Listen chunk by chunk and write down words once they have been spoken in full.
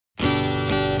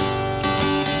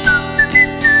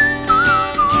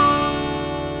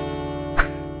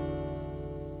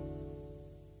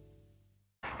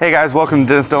Hey guys, welcome to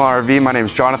Dennis Dillon RV. My name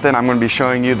is Jonathan. I'm going to be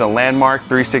showing you the Landmark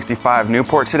 365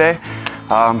 Newport today.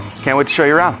 Can't wait to show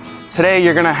you around. Today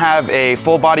you're going to have a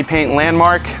full body paint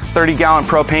Landmark, 30-gallon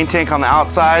propane tank on the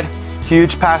outside,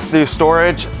 huge pass-through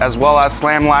storage, as well as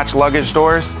slam latch luggage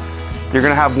doors. You're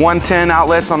going to have 110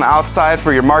 outlets on the outside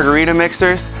for your margarita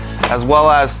mixers, as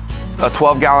well as a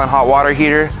 12-gallon hot water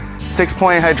heater,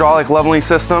 6-point hydraulic leveling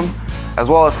system, as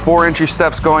well as 4 entry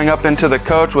steps going up into the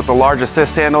coach with the large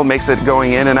assist handle, makes it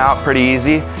going in and out pretty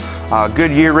easy.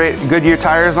 Goodyear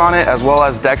tires on it, as well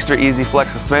as Dexter Easy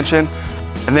Flex suspension.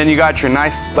 And then you got your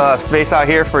nice space out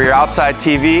here for your outside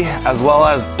TV, as well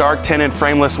as dark tinted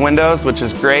frameless windows, which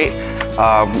is great.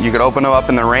 You could open them up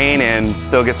in the rain and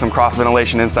still get some cross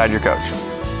ventilation inside your coach.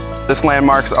 This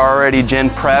Landmark's already gen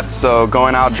prepped, so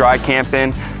going out dry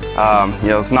camping,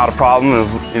 it's not a problem.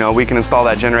 We can install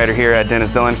that generator here at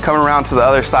Dennis Dillon. Coming around to the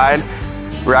other side,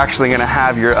 we're actually going to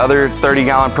have your other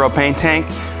 30-gallon propane tank,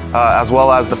 as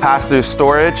well as the pass-through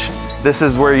storage. This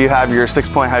is where you have your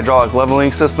 6-point hydraulic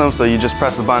leveling system, so you just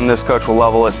press the button, this coach will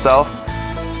level itself.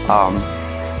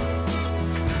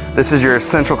 This is your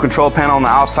central control panel on the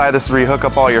outside. This is where you hook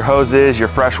up all your hoses, your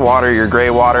fresh water, your gray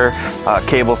water,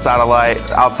 cable, satellite,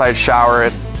 outside shower.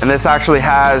 And this actually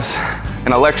has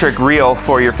an electric reel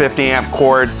for your 50-amp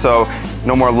cord, so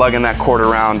no more lugging that cord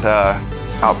around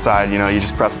outside. You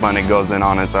just press the button, it goes in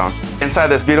on its own. Inside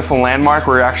this beautiful Landmark,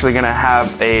 we're actually going to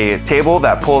have a table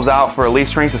that pulls out for a leaf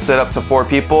spring to sit up to 4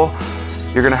 people.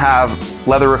 You're going to have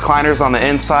leather recliners on the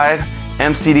inside,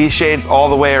 MCD shades all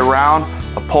the way around,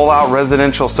 a pull-out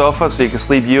residential sofa so you can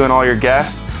sleep you and all your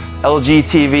guests, LG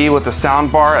TV with a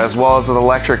sound bar, as well as an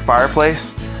electric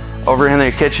fireplace. Over in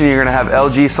the kitchen, you're going to have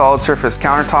LG solid surface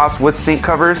countertops with sink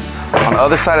covers. On the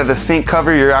other side of the sink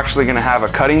cover, you're actually going to have a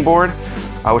cutting board,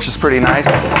 which is pretty nice.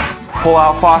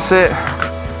 Pull-out faucet,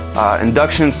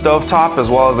 induction stovetop, as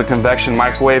well as a convection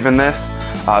microwave in this.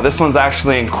 This one's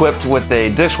actually equipped with a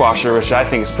dishwasher, which I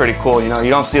think is pretty cool. You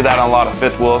don't see that on a lot of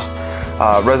fifth wheels.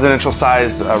 Residential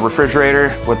size refrigerator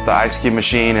with the ice cube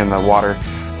machine and the water.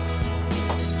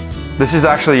 This is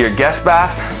actually your guest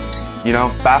bath.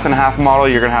 Bath and a half model.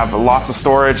 You're gonna have lots of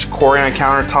storage, Corian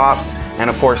countertops,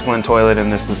 and a porcelain toilet in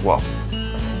this as well.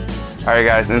 All right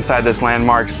guys, inside this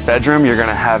Landmark's bedroom, you're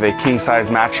gonna have a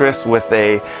king-size mattress with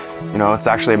it's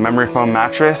actually a memory foam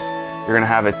mattress. You're gonna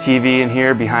have a TV in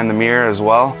here behind the mirror as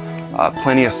well.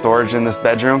 Plenty of storage in this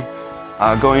bedroom.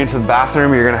 Going into the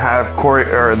bathroom, you're gonna have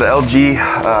the LG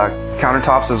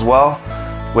countertops as well,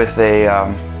 with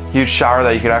a huge shower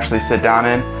that you could actually sit down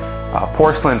in.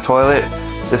 Porcelain toilet.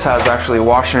 This has actually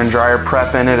washer and dryer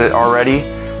prep in it already.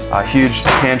 A huge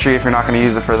pantry if you're not going to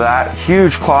use it for that.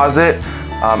 Huge closet,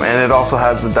 and it also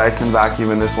has the Dyson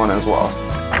vacuum in this one as well.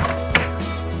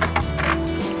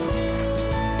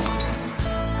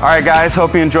 Alright guys,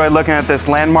 hope you enjoyed looking at this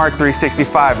Landmark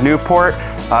 365 Newport.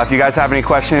 If you guys have any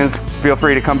questions, feel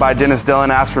free to come by Dennis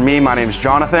Dillon, ask for me. My name is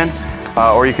Jonathan,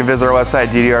 or you can visit our website,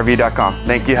 DDRV.com.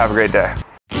 Thank you, have a great day.